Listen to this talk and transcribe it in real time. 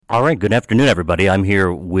All right, good afternoon, everybody. I'm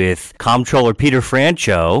here with Comptroller Peter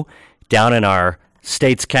Franchot down in our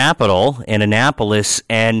state's capital in Annapolis.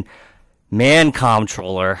 And man,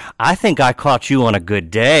 Comptroller, I think I caught you on a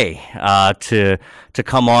good day to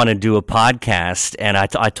come on and do a podcast. And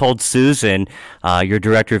I told Susan, your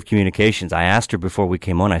director of communications, I asked her before we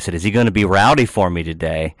came on, I said, is he going to be rowdy for me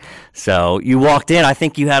today? So you walked in, I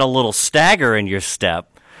think you had a little stagger in your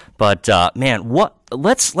step. But man,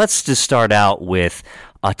 let's just start out with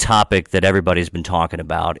a topic that everybody's been talking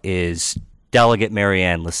about is Delegate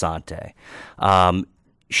Marianne Lasante.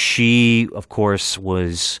 She, of course,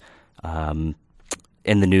 was in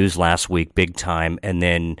the news last week, big time, and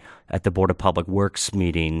then at the Board of Public Works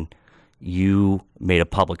meeting, you made a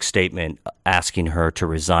public statement asking her to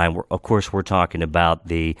resign. Of course, we're talking about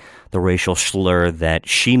the racial slur that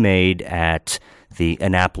she made at the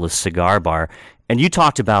Annapolis Cigar Bar. And you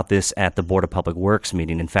talked about this at the Board of Public Works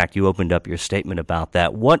meeting. In fact, you opened up your statement about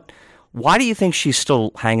that. Why do you think she's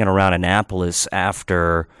still hanging around Annapolis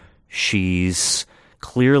after she's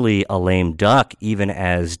clearly a lame duck, even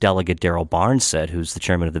as Delegate Darrell Barnes said, who's the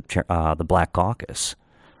chairman of the Black Caucus?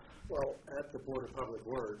 Well, at the Board of Public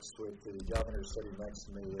Works, with the governor sitting next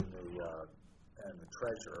to me and the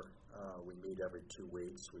treasurer, we meet every 2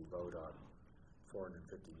 weeks. We vote on $450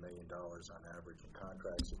 million on average in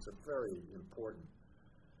contracts. It's a very important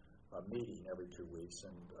meeting every 2 weeks,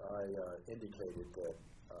 and I indicated that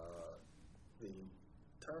the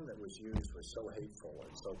term that was used was so hateful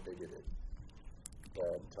and so bigoted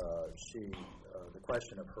that the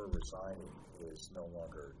question of her resigning is no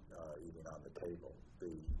longer even on the table.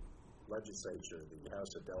 The legislature, the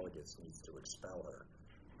House of Delegates, needs to expel her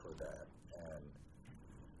for that, and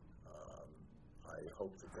I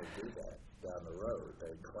hope that they do that down the road.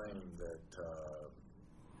 They claim that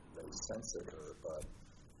they censored her, but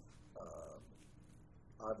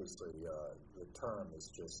obviously the term is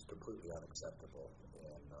just completely unacceptable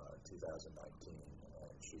in 2019, and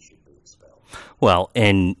she should be expelled. Well,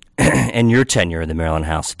 in your tenure in the Maryland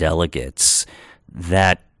House of Delegates,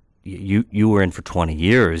 that you were in for 20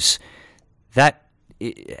 years,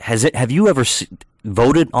 have you ever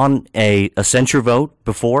voted on a censure vote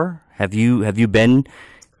before? Have you been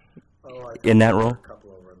in that role? A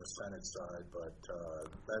couple over on the Senate side, but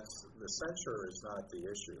the censure is not the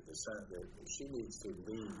issue. She needs to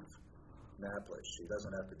leave Annapolis. She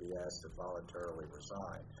doesn't have to be asked to voluntarily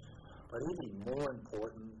resign. But even more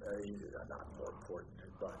important, not more important,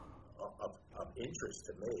 but of interest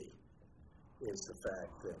to me, is the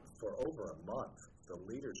fact that for over a month, the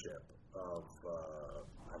leadership of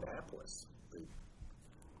Annapolis,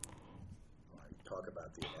 talk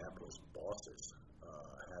about the Annapolis bosses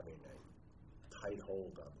having a tight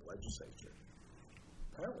hold on the legislature.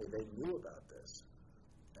 Apparently they knew about this,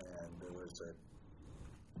 and there was a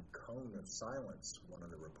cone of silence, one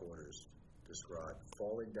of the reporters described,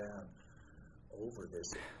 falling down over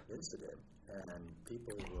this incident, and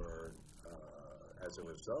people were, as a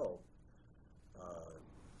result,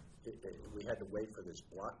 we had to wait for this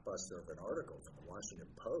blockbuster of an article from the Washington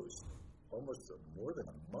Post almost more than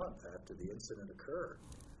a month after the incident occurred.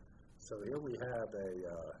 So here we have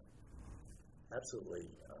a absolutely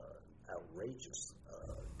outrageous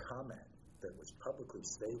comment that was publicly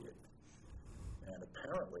stated, and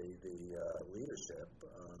apparently the leadership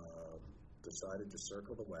decided to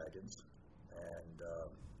circle the wagons and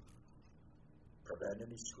prevent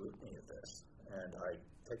any scrutiny of this. And I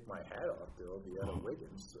take my hat off to Ovietta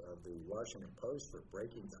Wiggins of the Washington Post for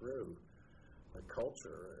breaking through a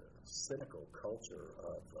culture, a cynical culture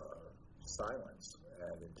of silence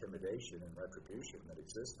and intimidation and retribution that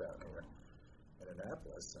exists down here in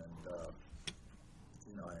Annapolis. And,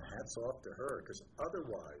 hats off to her, because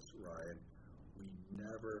otherwise, Ryan, we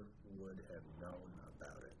never would have known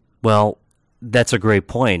about it. Well, that's a great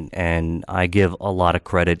point, and I give a lot of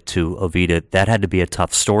credit to Ovita. That had to be a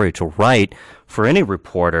tough story to write for any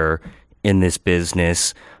reporter in this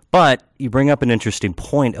business. But you bring up an interesting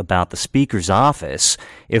point about the Speaker's office.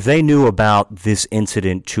 If they knew about this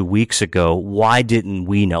incident 2 weeks ago, why didn't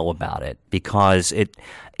we know about it? Because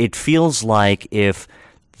it feels like if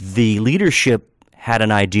the leadership had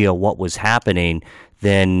an idea what was happening,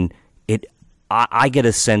 then I get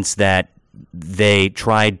a sense that they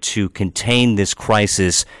tried to contain this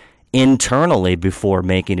crisis internally before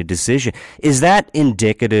making a decision. Is that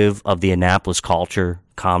indicative of the Annapolis culture,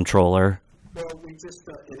 Comptroller? Well, it is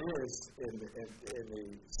in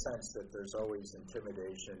the sense that there's always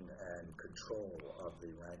intimidation and control of the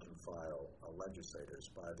rank and file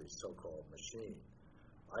legislators by the so-called machine.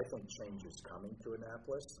 I think change is coming to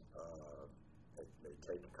Annapolis. It may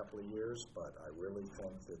take a couple of years, but I really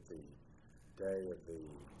think that the day of the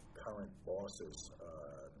current bosses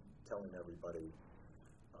telling everybody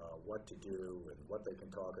what to do and what they can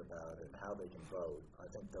talk about and how they can vote, I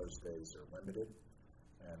think those days are limited,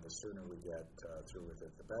 and the sooner we get through with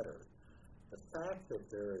it, the better. The fact that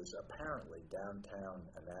there is apparently downtown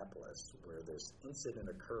Annapolis where this incident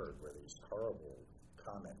occurred, where these horrible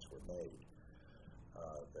comments were made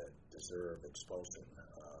that deserve expulsion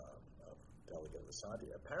of Delegate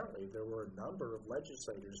Lasante, apparently there were a number of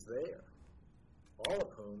legislators there, all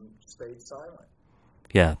of whom stayed silent.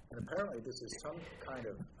 Yeah. And apparently this is some kind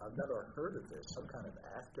of, I've never heard of this, some kind of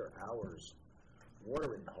after-hours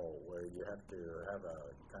watering hole where you have to have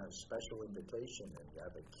a kind of special invitation and you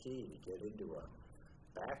have a key to get into a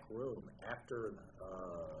back room after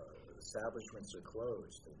establishments are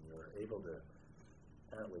closed, and you're able to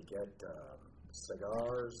apparently get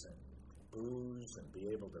cigars and booze and be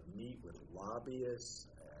able to meet with lobbyists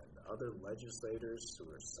and other legislators who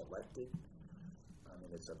are selected. I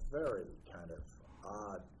mean, it's a very kind of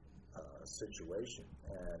odd situation,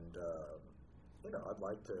 and I'd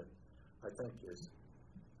like to. I think it's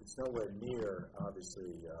nowhere near,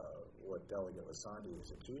 obviously, what Delegate Lasante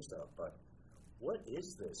is accused of. But what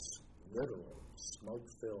is this literal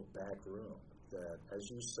smoke-filled back room that,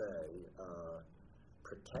 as you say,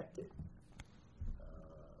 protected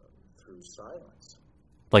through silence?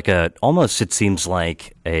 Like almost it seems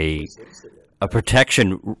like a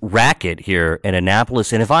protection racket here in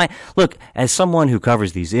Annapolis. And as someone who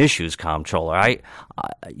covers these issues, Comptroller,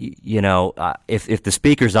 if the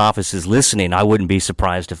Speaker's office is listening, I wouldn't be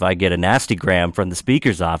surprised if I get a nastygram from the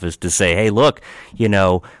Speaker's office to say, hey, look,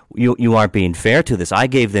 you aren't being fair to this. I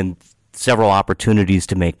gave them several opportunities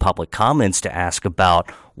to make public comments, to ask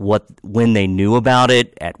about when they knew about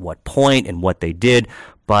it, at what point, and what they did.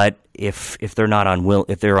 But if they're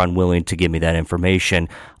unwilling to give me that information,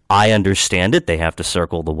 I understand it. They have to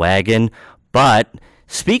circle the wagon. But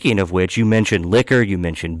speaking of which, you mentioned liquor. You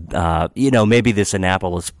mentioned, maybe this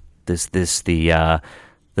Annapolis, the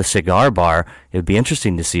cigar bar. It would be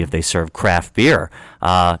interesting to see if they serve craft beer.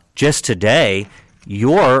 Just today,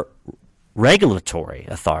 your regulatory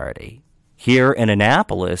authority here in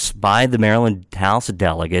Annapolis by the Maryland House of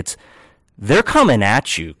Delegates, they're coming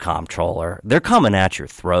at you, Comptroller. They're coming at your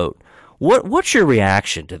throat. What's your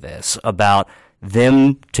reaction to this about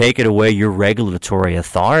them taking away your regulatory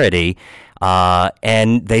authority?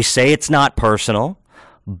 And they say it's not personal,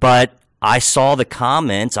 but I saw the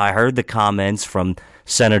comments. I heard the comments from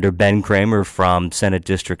Senator Ben Cramer from Senate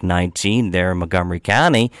District 19 there in Montgomery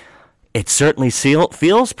County. It certainly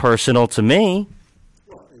feels personal to me.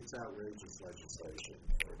 Well, it's outrageous legislation.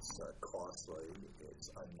 It's costly. It's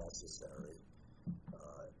unnecessary.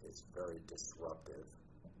 It's very disruptive.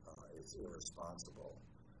 It's irresponsible.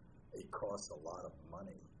 It costs a lot of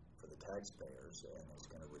money for the taxpayers, and it's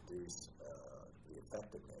going to reduce the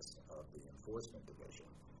effectiveness of the enforcement division.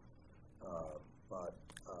 But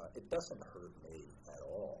it doesn't hurt me at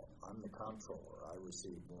all. I'm the comptroller. I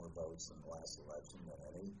received more votes in the last election than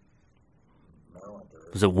any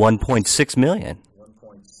Marylander. Was it 1.6 million?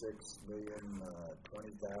 1.6 million,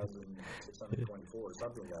 20,624,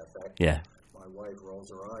 something to that effect. Yeah. My wife rolls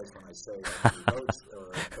her eyes when I say that she votes,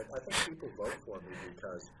 but I think people vote for me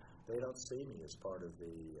because they don't see me as part of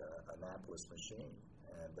the Annapolis machine,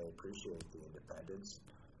 and they appreciate the independence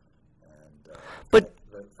and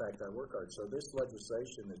the fact I work hard. So this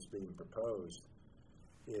legislation that's being proposed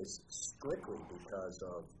is strictly because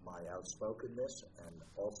of my outspokenness and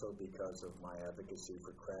also because of my advocacy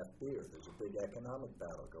for craft beer. There's a big economic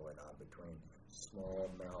battle going on between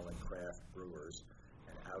small Maryland craft brewers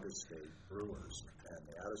and out-of-state brewers. And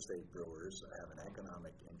the out-of-state brewers have an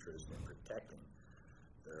economic interest in protecting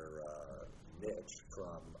their niche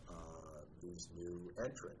from these new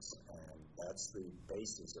entrants. And that's the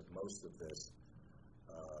basis of most of this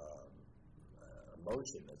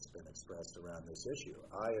emotion that's been expressed around this issue.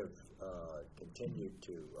 I have continued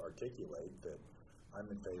to articulate that I'm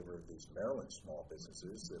in favor of these Maryland small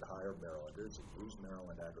businesses that hire Marylanders and use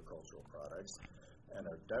Maryland agricultural products and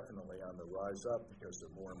are definitely on the rise up because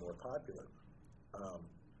they're more and more popular.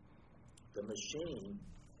 The machine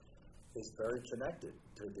is very connected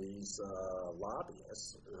to these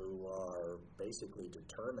lobbyists who are basically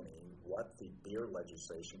determining what the beer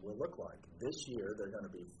legislation will look like. This year, they're going to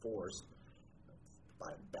be forced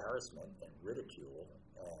by embarrassment and ridicule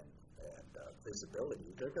and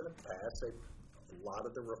visibility. They're going to pass a lot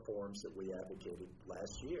of the reforms that we advocated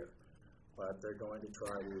last year, but they're going to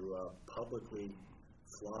try to publicly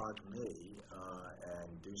flog me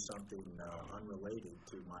and do something unrelated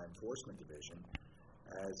to my enforcement division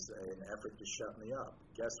as an effort to shut me up.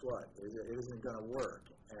 Guess what? It isn't going to work.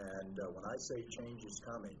 And when I say change is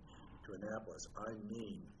coming to to Annapolis, I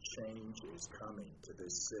mean change is coming to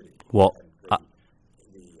this city. Well, and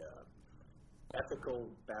the ethical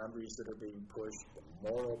boundaries that are being pushed, the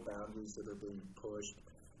moral boundaries that are being pushed,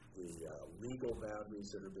 the legal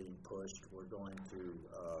boundaries that are being pushed, we're going to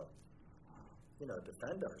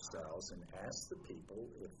defend ourselves and ask the people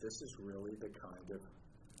if this is really the kind of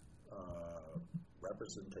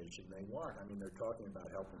representation they want. I mean, they're talking about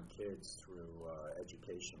helping kids through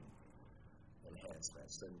education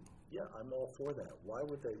enhancements, and yeah, I'm all for that. Why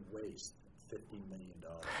would they waste $50 million?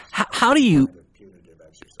 How do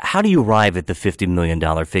you arrive at the $50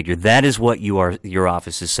 million figure? That is what your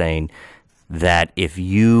office is saying, that if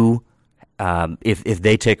you if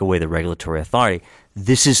they take away the regulatory authority,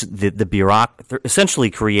 this is the they're essentially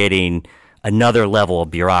creating another level of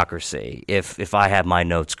bureaucracy, if I have my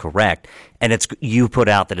notes correct, and you put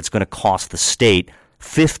out that it's going to cost the state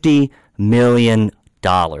 $50 million.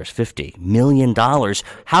 $50 million.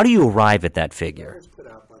 How do you arrive at that figure? That was put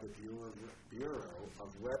out by the Bureau of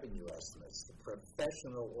Revenue Estimates, the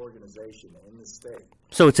professional organization in the state.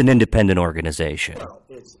 So it's an independent organization. Well,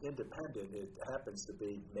 it's independent. It happens to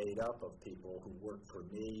be made up of people who work for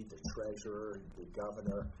me, the treasurer, the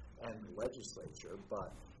governor, and the legislature,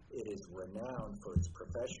 but it is renowned for its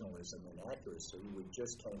professionalism and accuracy. We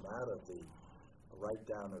just came out of the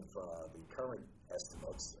write-down of the current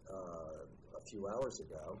estimates a few hours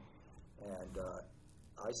ago, and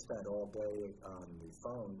I spent all day on the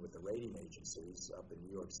phone with the rating agencies up in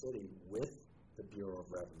New York City with the Bureau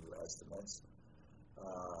of Revenue Estimates,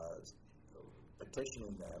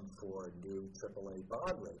 petitioning them for a new AAA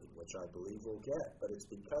bond rating, which I believe we'll get. But it's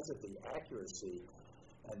because of the accuracy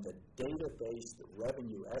and the data-based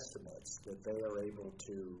revenue estimates that they are able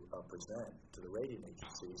to present to the rating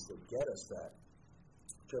agencies that get us that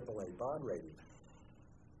AAA bond rating.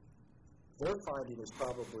 Their finding is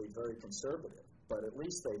probably very conservative, but at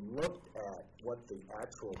least they looked at what the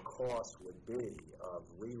actual cost would be of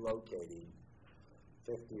relocating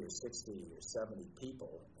 50 or 60 or 70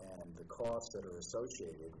 people and the costs that are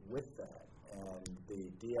associated with that. And the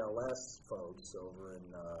DLS folks over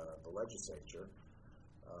in the legislature,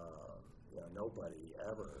 nobody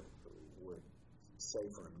ever would say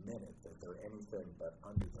for a minute that they're anything but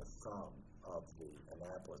under the thumb of the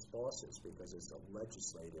Annapolis bosses, because it's a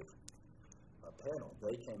legislative panel.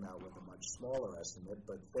 They came out with a much smaller estimate,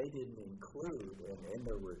 but they didn't include, and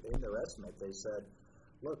in their estimate they said,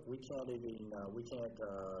 look, we can't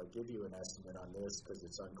give you an estimate on this because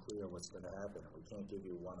it's unclear what's going to happen. We can't give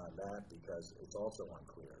you one on that because it's also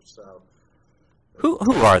unclear. So, who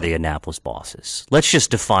are the Annapolis bosses? Let's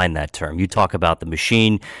just define that term. You talk about the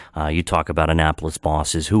machine. You talk about Annapolis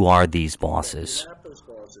bosses. Who are these bosses? The Annapolis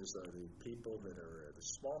bosses are the people that are the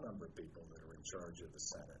small number of people that are in charge of the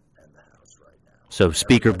Senate and the House right now. So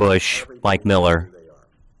Speaker Bush, Mike Miller.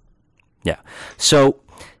 Yeah. So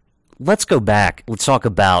let's go back. Let's talk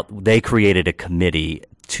about, they created a committee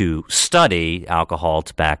to study alcohol,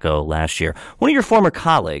 tobacco last year. One of your former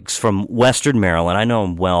colleagues from Western Maryland, I know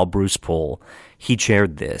him well, Bruce Pohl, he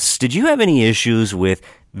chaired this. Did you have any issues with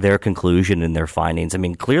their conclusion and their findings? I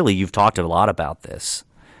mean, clearly you've talked a lot about this.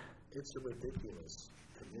 It's a ridiculous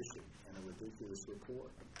commission and a ridiculous report.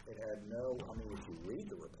 It had if you read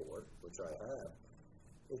the report, which I have,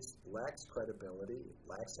 it lacks credibility, it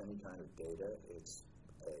lacks any kind of data. It's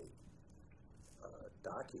a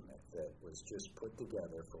document that was just put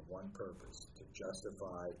together for one purpose, to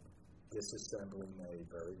justify disassembling a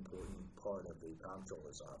very important part of the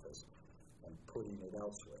Comptroller's office and putting it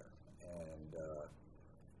elsewhere. And,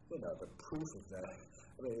 the proof of that,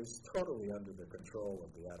 it was totally under the control of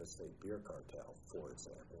the out-of-state beer cartel, for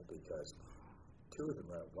example, because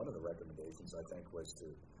one of the recommendations, I think, was to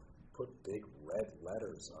put big red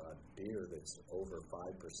letters on beer that's over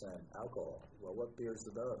 5% alcohol. Well, what beers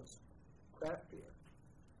are those? Craft beer.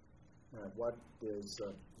 And what is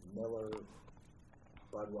Miller,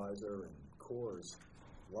 Budweiser, and Coors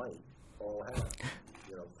Light all have?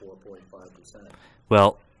 4.5%.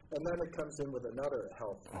 Well, and then it comes in with another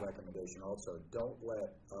health recommendation also. Don't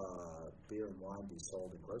let beer and wine be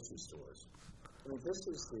sold in grocery stores. This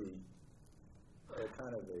is the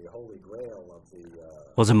kind of the holy grail of the...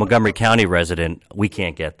 Well, as a Montgomery County resident, we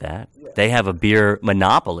can't get that. Yeah. They have a beer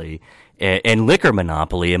monopoly and liquor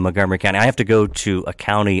monopoly in Montgomery County. I have to go to a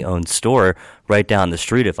county-owned store right down the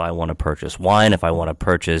street if I want to purchase wine, if I want to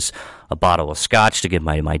purchase a bottle of scotch to give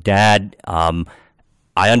my dad.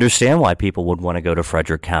 I understand why people would want to go to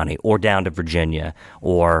Frederick County or down to Virginia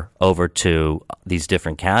or over to these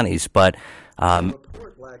different counties, but... the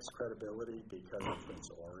report lacks credibility because of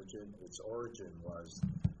its origin. Its origin was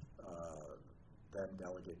then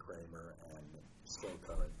Delegate Kramer and still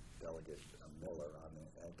current Delegate Miller on the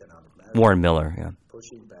Economic Matters. Warren Miller, yeah.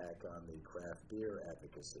 Pushing back on the craft beer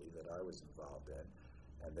advocacy that I was involved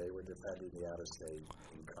in, and they were defending the out-of-state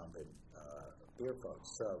incumbent beer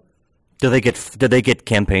folks. So, Do they get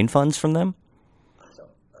campaign funds from them?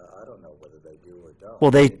 I don't know whether they do or don't.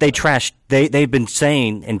 Well, they've been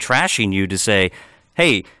saying and trashing you to say,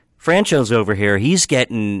 hey, Franchot's over here, he's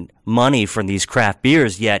getting money from these craft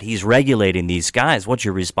beers, yet he's regulating these guys. What's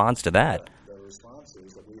your response to that? The response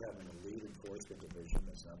is that we have an elite enforcement division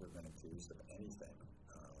that's never been accused of anything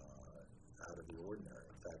out of the ordinary.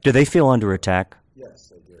 In fact, Do they feel under attack? yes,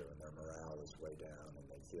 they do, and their morale is way down, and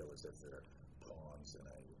they feel as if they're pawns in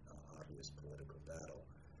an obvious political battle.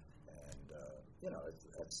 And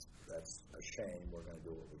that's a shame. We're going to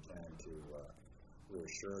do what we can to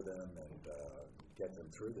reassure them and get them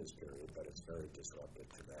through this period, but it's very disruptive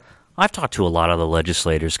to them. I've talked to a lot of the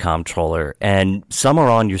legislators, Comptroller, and some are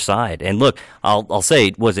on your side. And look, I'll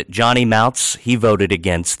say, was it Johnny Moutz? He voted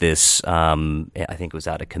against this. I think it was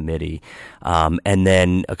out of committee, and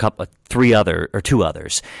then two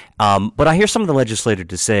others. But I hear some of the legislators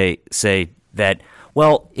to say that,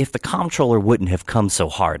 well, if the Comptroller wouldn't have come so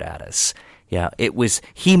hard at us. Yeah,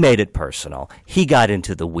 he made it personal. He got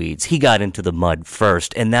into the weeds. He got into the mud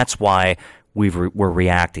first, and that's why we're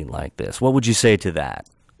reacting like this. What would you say to that?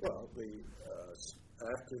 Well,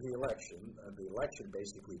 after the election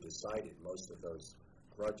basically decided most of those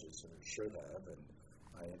grudges, and it should have, and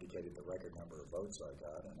I indicated the record number of votes I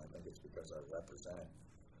got, and I think it's because I represent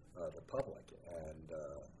the public. And,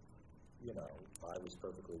 I was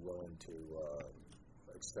perfectly willing to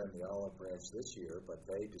extend the olive branch this year, but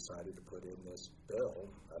they decided to put in this bill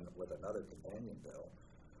with another companion bill,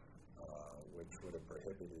 which would have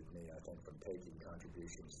prohibited me, I think, from taking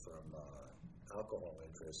contributions from alcohol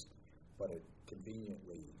interests, but it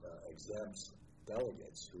conveniently exempts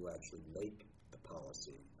delegates who actually make the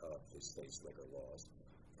policy of the state's liquor laws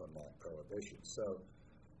from that prohibition. So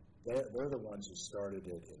they're the ones who started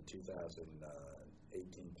it in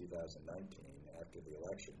 2018, 2019, after the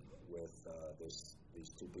election, with these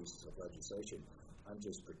two pieces of legislation. I'm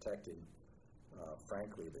just protecting,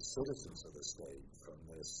 frankly, the citizens of the state from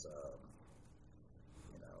this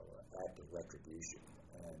act of retribution.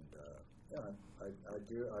 And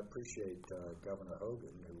I appreciate Governor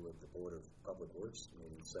Hogan, who at the Board of Public Works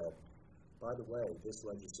meeting said, by the way, this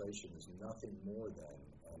legislation is nothing more than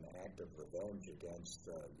an act of revenge against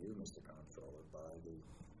you, Mr. Comptroller, by the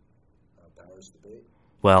powers to be.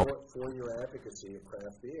 Well, for your advocacy of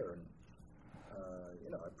craft beer.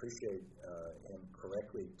 And I appreciate him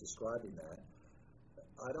correctly describing that.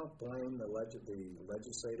 I don't blame the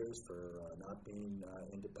legislators for not being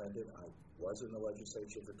independent. I was in the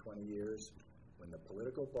legislature for 20 years. When the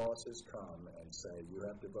political bosses come and say, you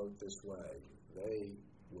have to vote this way, they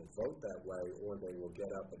will vote that way, or they will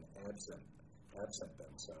get up and absent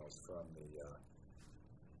themselves from the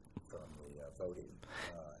voting.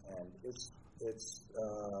 And it's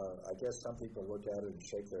I guess some people look at it and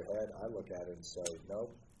shake their head. I look at it and say,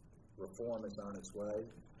 nope, reform is on its way,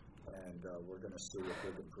 and we're going to see a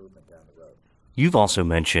big improvement down the road. You've also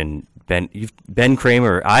mentioned Ben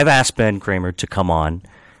Kramer. I've asked Ben Kramer to come on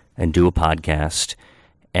and do a podcast,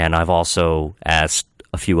 and I've also asked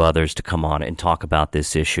a few others to come on and talk about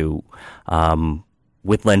this issue.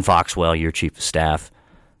 With Len Foxwell, your chief of staff,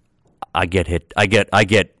 I get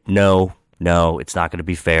no, it's not going to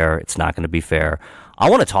be fair. It's not going to be fair. I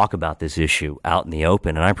want to talk about this issue out in the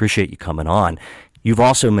open, and I appreciate you coming on. You've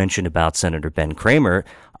also mentioned about Senator Ben Kramer.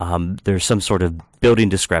 There's some sort of building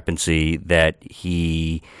discrepancy that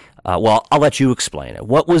he well, I'll let you explain it.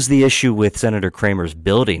 What was the issue with Senator Kramer's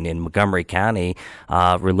building in Montgomery County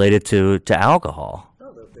related to alcohol?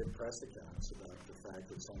 No, there have been press accounts about the fact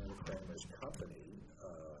that Senator Kramer's company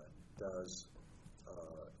does,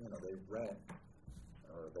 they rent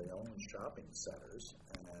or they own shopping centers,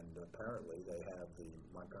 and apparently they have the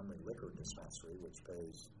Montgomery Liquor Dispensary, which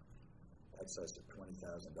pays excess of $20,000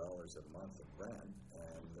 a month in rent,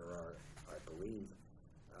 and there are, I believe,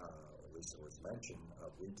 at least it was mentioned,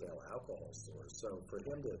 retail alcohol stores. So for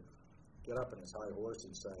him to get up on his high horse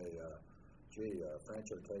and say,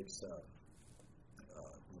 Franchot takes, that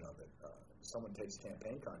someone takes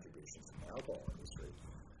campaign contributions from the alcohol industry.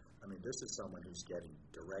 I mean, this is someone who's getting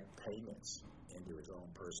direct payments into his own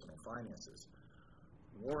personal finances.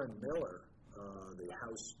 Warren Miller, the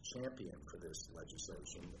House champion for this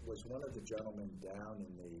legislation, was one of the gentlemen down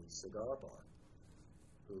in the cigar bar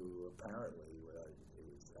who apparently,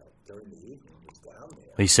 during the evening, was down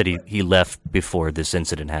there. He said he left before this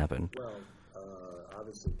incident happened. Well,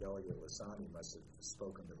 obviously Delegate Lasani must have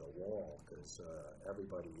spoken to the wall because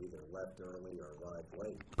everybody either left early or arrived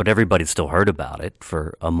late. But everybody still heard about it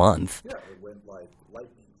for a month. Yeah, it went like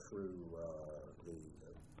lightning through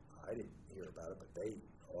I didn't hear about it, but they,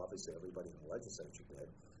 obviously everybody in the legislature did.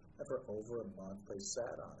 And for over a month, they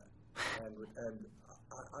sat on it. And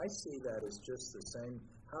I see that as just the same.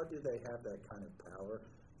 How do they have that kind of power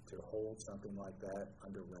to hold something like that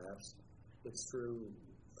under wraps? It's through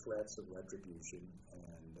threats of retribution,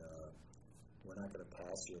 and we're not going to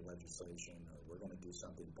pass your legislation, or we're going to do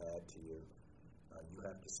something bad to you. You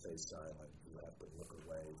have to stay silent. You have to look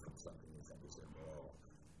away from something you think is immoral.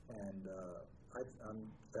 And I'm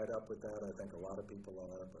fed up with that. I think a lot of people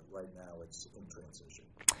are, but right now it's in transition.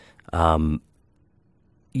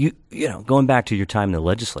 You know, going back to your time in the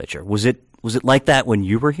legislature, was it like that when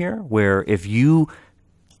you were here, where if you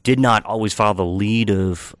did not always follow the lead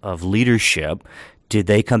of leadership, did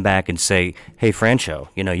they come back and say, hey, Franchot,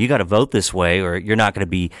 you know, you got to vote this way, or you're not going to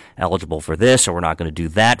be eligible for this, or we're not going to do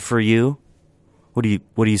that for you? What do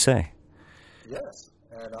you say? Yes,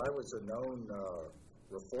 and I was a known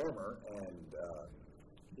reformer, and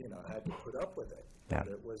had to put up with it. Yeah.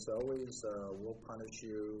 It was always, we'll punish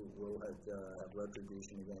you, we'll have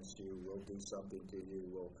retribution against you, we'll do something to you,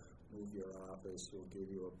 we'll move your office, we'll give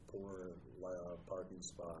you a poor parking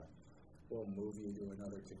spot, we'll move you to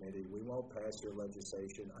another committee, we won't pass your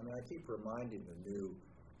legislation. I mean, I keep reminding the new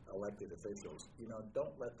elected officials,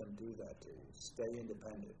 don't let them do that to you. Stay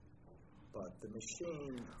independent. But the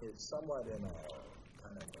machine is somewhat in a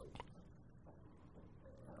kind of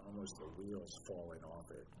almost the wheels falling off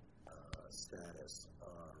it status.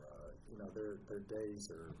 Their days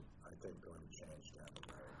are, I think, going to change down the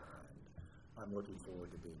road. And I'm looking forward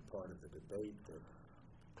to being part of the debate that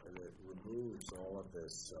removes all of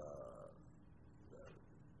this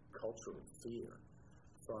cultural fear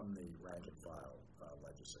from the rank and file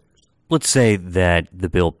legislators. Let's say that the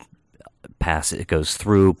bill passes, it goes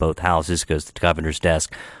through both houses, goes to the governor's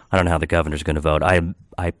desk. I don't know how the governor's going to vote. I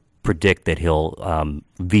predict that he'll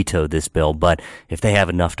veto this bill, but if they have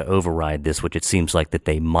enough to override this, which it seems like that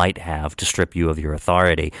they might have to strip you of your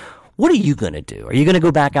authority, what are you going to do? Are you going to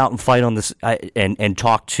go back out and fight on this and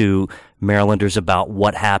talk to Marylanders about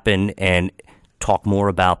what happened and talk more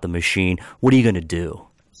about the machine? What are you going to do?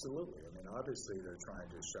 Absolutely. I mean, obviously they're trying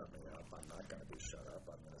to shut me up. I'm not going to be shut up.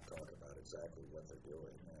 I'm going to talk about exactly what they're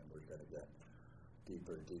doing, and we're going to get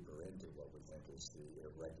deeper and deeper into what we think is the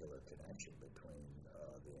irregular connection between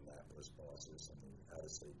the Annapolis bosses and the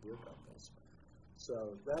out-of-state beer companies.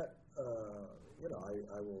 So that,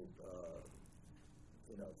 I will,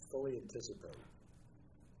 fully anticipate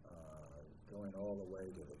going all the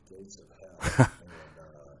way to the gates of hell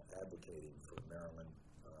and advocating for Maryland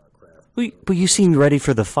craft. But you seem ready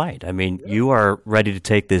for the fight. I mean, You are ready to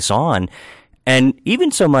take this on. And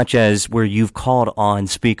even so much as where you've called on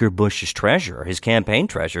Speaker Bush's treasurer, his campaign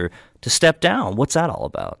treasurer, to step down. What's that all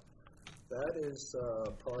about? That is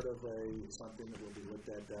part of something that will be looked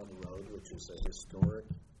at down the road, which is a historic,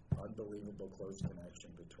 unbelievable close connection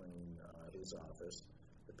between his office,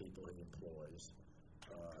 the people he employs,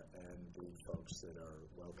 and the folks that are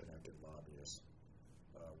well-connected lobbyists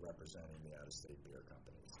representing the out-of-state beer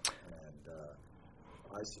companies. And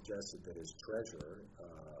I suggested that his treasurer,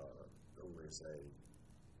 who is a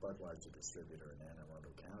Budweiser distributor in Anne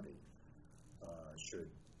Arundel County, should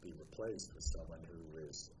be replaced with someone who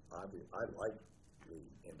is obvious. I like the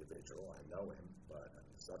individual. I know him, but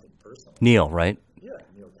it's nothing personal. Neil, right? Yeah,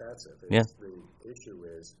 Neil Katzeff. Yeah. The issue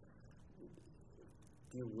is,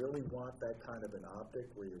 do you really want that kind of an optic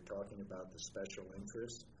where you're talking about the special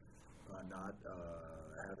interest, not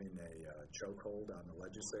having a chokehold on the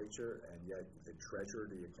legislature, and yet the treasurer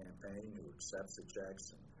to your campaign who accepts the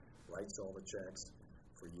checks and writes all the checks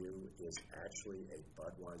for you is actually a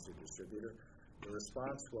Budweiser distributor? The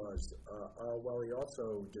response was, well, he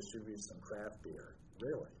also distributes some craft beer.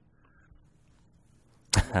 Really?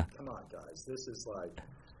 Come on, guys. This is like,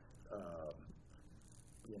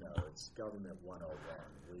 it's government 101.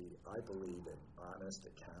 I believe in honest,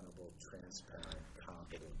 accountable, transparent,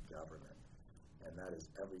 competent government. And that is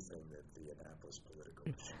everything that the Annapolis political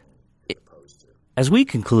machine is opposed to. As we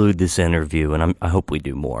conclude this interview, and I hope we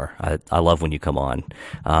do more, I love when you come on.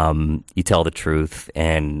 You tell the truth,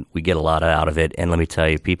 and we get a lot out of it. And let me tell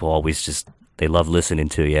you, people always they love listening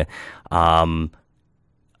to you.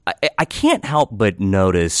 I can't help but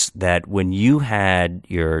notice that when you had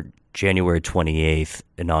your January 28th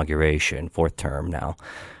inauguration, fourth term now,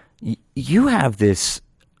 you have this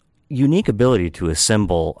unique ability to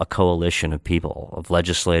assemble a coalition of people, of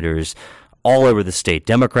legislators all over the state,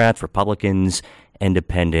 Democrats, Republicans,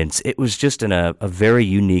 independents. It was just in a very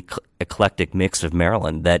unique, eclectic mix of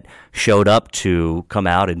Maryland that showed up to come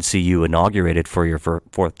out and see you inaugurated for your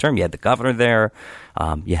fourth term. You had the governor there.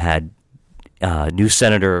 You had new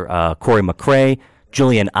Senator Cory McCray,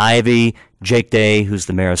 Julian Ivey, Jake Day, who's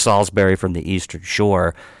the mayor of Salisbury from the Eastern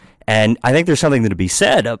Shore. And I think there's something to be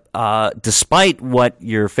said. Despite what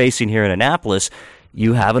you're facing here in Annapolis,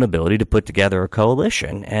 you have an ability to put together a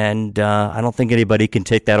coalition, and I don't think anybody can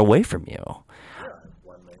take that away from you. Yeah,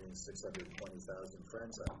 1,620,000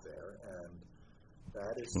 friends out there, and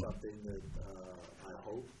that is something that I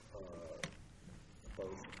hope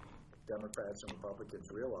both Democrats and Republicans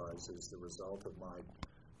realize is the result of my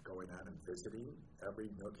going out and visiting every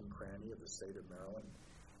nook and cranny of the state of Maryland,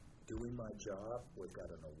 doing my job. We've got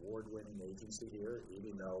an award-winning agency here,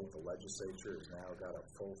 even though the legislature has now got a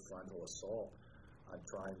full frontal assault on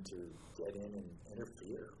trying to get in and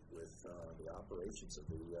interfere with the operations of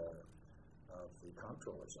the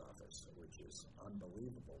Comptroller's office, which is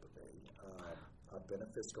unbelievable to me. I've been a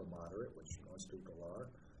fiscal moderate, which most people are.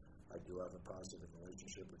 I do have a positive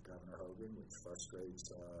relationship with Governor Hogan, which frustrates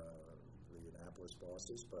the Annapolis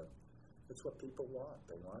bosses, but it's what people want.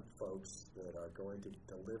 They want folks that are going to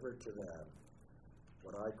deliver to them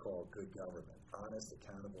what I call good government: honest,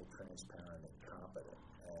 accountable, transparent, and competent.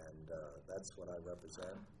 And that's what I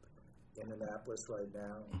represent in Annapolis right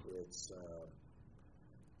now. It's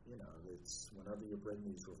it's whenever you bring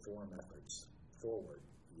these reform efforts forward,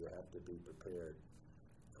 you have to be prepared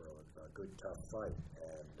for a good, tough fight.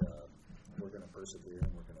 And we're going to persevere,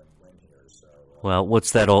 and we're going to win here. So, well,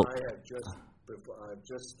 what's that old? I've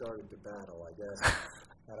just started the battle, I guess,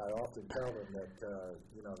 and I often tell them that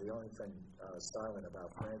the only thing silent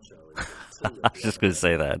about Franchot is the tree. I was just going to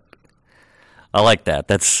say that. I like that.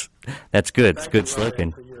 That's good. It's good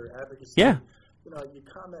slogan. For your advocacy. Yeah. You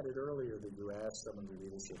commented earlier that you asked some of the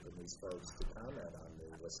leadership and these folks to comment on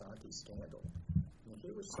the Lasanti scandal.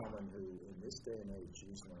 Here was someone who, in this day and age,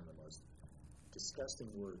 used one of the most disgusting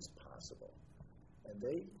words possible, and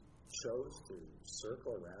they chose to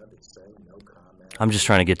circle around and say no comment. I'm just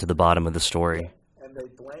trying to get to the bottom of the story. And they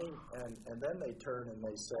blame, and then they turn and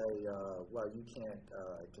they say, well, you can't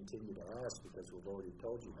continue to ask because we've already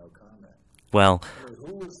told you no comment. Well, I mean,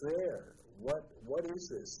 who was there? What is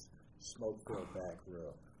this smoke-filled back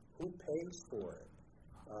room? Who pays for it?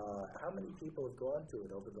 How many people have gone to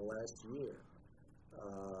it over the last year?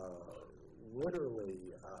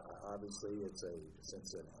 Literally, obviously,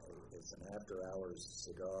 since it's an after-hours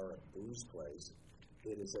cigar and booze place,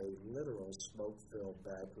 it is a literal smoke-filled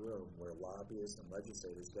back room where lobbyists and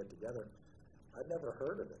legislators get together. I've never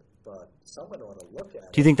heard of it, but someone ought to look at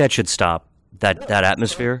it. Do you think that should stop, that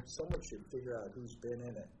atmosphere? Someone should figure out who's been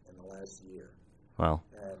in it in the last year. Well,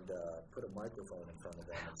 and put a microphone in front of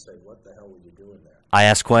them and say, what the hell were you doing there? I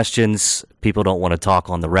ask questions. People don't want to talk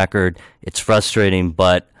on the record. It's frustrating,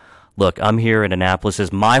 but look, I'm here in Annapolis. This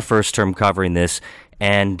is my first term covering this,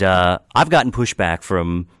 and I've gotten pushback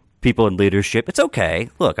from people in leadership. It's okay.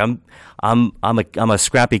 Look, I'm a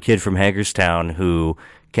scrappy kid from Hagerstown who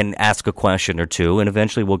can ask a question or two, and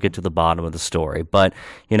eventually we'll get to the bottom of the story. But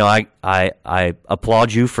I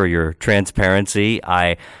applaud you for your transparency.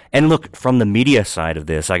 And look, from the media side of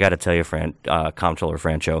this, I got to tell you, Comptroller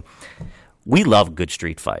Franchot, we love a good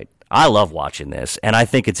street fight. I love watching this, and I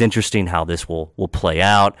think it's interesting how this will play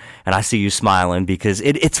out. And I see you smiling because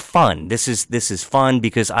it's fun. This is fun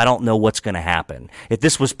because I don't know what's going to happen. If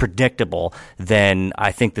this was predictable, then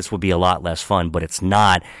I think this would be a lot less fun, but it's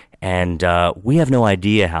not. And we have no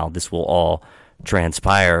idea how this will all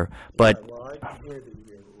transpire. But well, I hear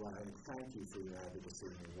that Ryan. Thank you for your advocacy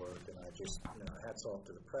and your work, and I just hats off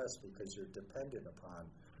to the press because you're dependent upon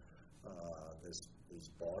these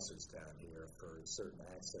bosses down here for certain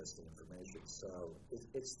access to information. So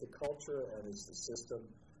it's the culture and it's the system.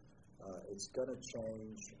 It's going to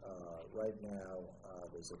change. Right now,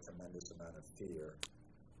 there's a tremendous amount of fear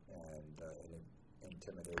and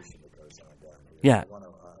intimidation that goes on down here. Yeah.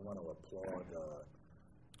 I want to applaud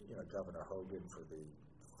Governor Hogan for the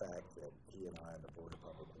fact that he and I on the Board of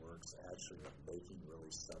Public Works actually are making really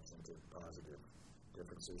substantive, positive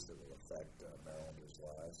differences that will affect Marylanders'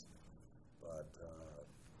 lives. But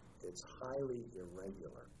it's highly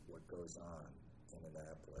irregular what goes on in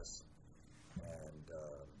Annapolis. And,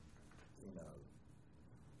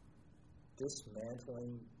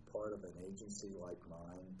 dismantling part of an agency like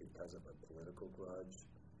mine because of a political grudge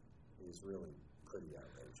is really pretty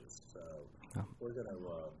outrageous. So we're going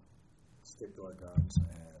to stick to our guns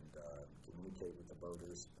and communicate with the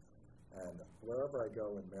voters. And wherever I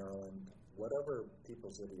go in Maryland, whatever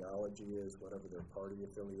people's ideology is, whatever their party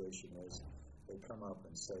affiliation is, they come up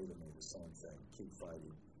and say to me the same thing: keep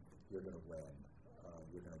fighting, you're going to win.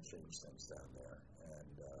 we're going to change things down there, and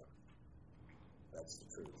that's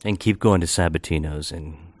the truth. And keep going to Sabatino's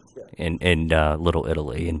in Little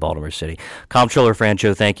Italy in Baltimore City. Comptroller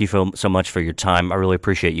Franchot, thank you so much for your time. I really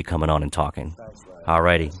appreciate you coming on and talking. Thanks, Ryan. All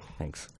righty. Thanks.